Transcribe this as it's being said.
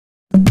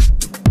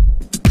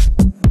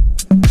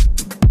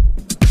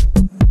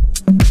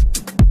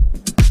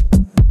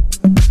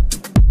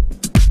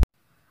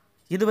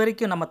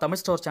இதுவரைக்கும் நம்ம தமிழ்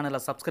ஸ்டோர் சேனலை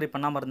சப்ஸ்கிரைப்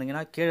பண்ணாமல்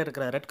இருந்தீங்கன்னா கீழே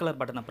இருக்கிற ரெட் கலர்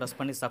பட்டனை ப்ரெஸ்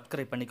பண்ணி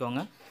சப்ஸ்கிரைப்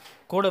பண்ணிக்கோங்க.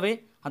 கூடவே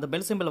அந்த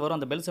பெல் சிம்பிள் வரும்,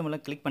 அந்த பெல் சிம்பிளை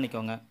கிளிக்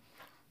பண்ணிக்கோங்க.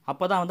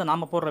 அப்போ தான்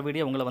நாம் போடுற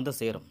வீடியோ உங்களை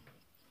சேரும்.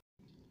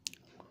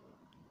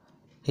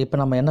 இப்போ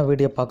நம்ம என்ன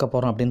வீடியோ பார்க்க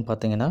போகிறோம் அப்படின்னு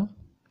பார்த்தீங்கன்னா,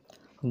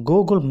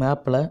 கூகுள்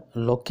மேப்பில்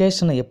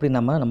லொக்கேஷனை எப்படி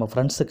நம்ம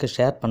ஃப்ரெண்ட்ஸுக்கு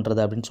ஷேர்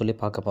பண்ணுறது அப்படின்னு சொல்லி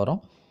பார்க்க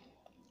போகிறோம்.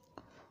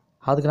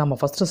 அதுக்கு நம்ம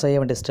ஃபஸ்ட்டு செய்ய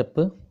வேண்டிய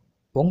ஸ்டெப்பு,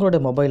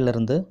 உங்களுடைய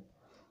மொபைல்லேருந்து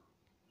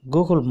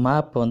கூகுள்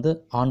மேப்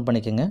ஆன்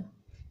பண்ணிக்கோங்க.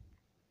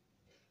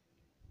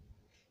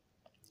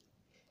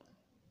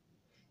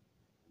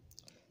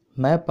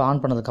 மேப் ஆன்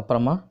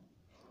பண்ணதுக்கப்புறமா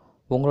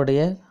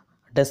உங்களுடைய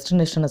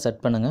டெஸ்டினேஷனை செட்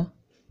பண்ணுங்கள்.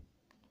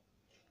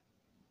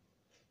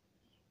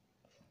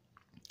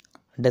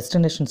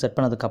 டெஸ்டினேஷன் செட்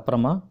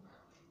பண்ணதுக்கப்புறமா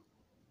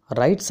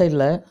ரைட்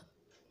சைடில்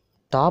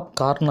டாப்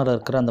கார்னர்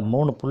இருக்கிற அந்த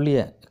 3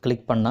 புள்ளியை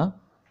கிளிக் பண்ணால்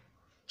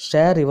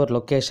ஷேர் யுவர்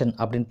லொக்கேஷன்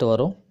அப்படின்ட்டு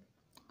வரும்.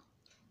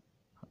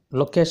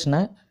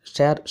 லொக்கேஷனை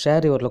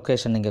ஷேர் யுவர்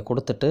லொக்கேஷன் நீங்கள்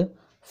கொடுத்துட்டு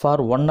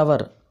ஃபார் 1 hour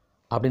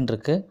அப்படின்னு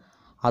இருக்குது,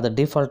 அது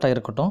டிஃபால்ட்டாக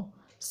இருக்கட்டும்.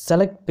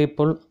 செலக்ட்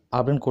பீப்புள்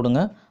அப்படின்னு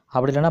கொடுங்க.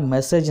 அப்படி இல்லைனா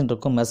மெசேஜ்னு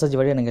இருக்கும், மெசேஜ்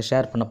வழியாக நீங்கள்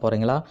ஷேர் பண்ண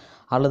போகிறீங்களா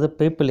அல்லது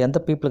பீப்புள் எந்த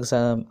பீப்புளுக்கு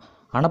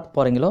அனுப்ப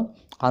போகிறீங்களோ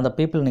அந்த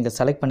பீப்புள் நீங்கள்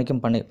செலக்ட்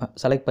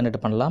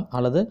பண்ணிவிட்டு பண்ணலாம்.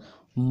 அல்லது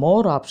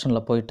மோர்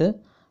ஆப்ஷனில் போயிட்டு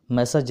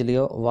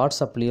மெசேஜ்லேயோ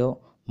வாட்ஸ்அப்லேயோ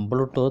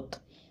ப்ளூடூத்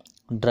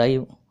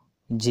ட்ரைவ்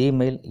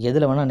ஜிமெயில்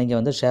எதில் வேணால்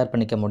நீங்கள் ஷேர்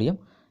பண்ணிக்க முடியும்.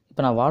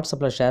 இப்போ நான்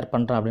வாட்ஸ்அப்பில் ஷேர்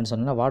பண்ணுறேன் அப்படின்னு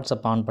சொன்னால்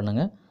வாட்ஸ்அப் ஆன்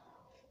பண்ணுங்கள்.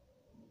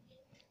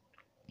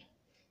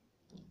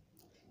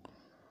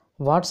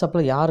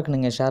 வாட்ஸ்அப்பில் யாருக்கு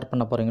நீங்கள் ஷேர்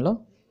பண்ண போகிறீங்களோ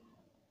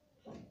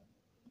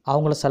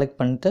அவங்கள செலக்ட்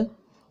பண்ணிவிட்டு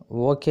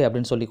ஓகே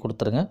அப்படின்னு சொல்லி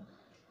கொடுத்துருங்க.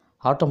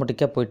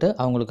 ஆட்டோமேட்டிக்காக போய்ட்டு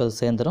அவங்களுக்கு அது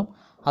சேர்ந்துடும்.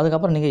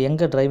 அதுக்கப்புறம் நீங்கள்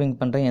எங்கே டிரைவிங்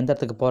பண்ணுறீங்க, எந்த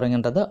இடத்துக்கு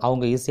போகிறீங்கன்றதை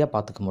அவங்க ஈஸியாக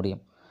பார்த்துக்க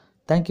முடியும்.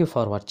 தேங்க்யூ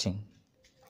ஃபார் வாட்சிங்.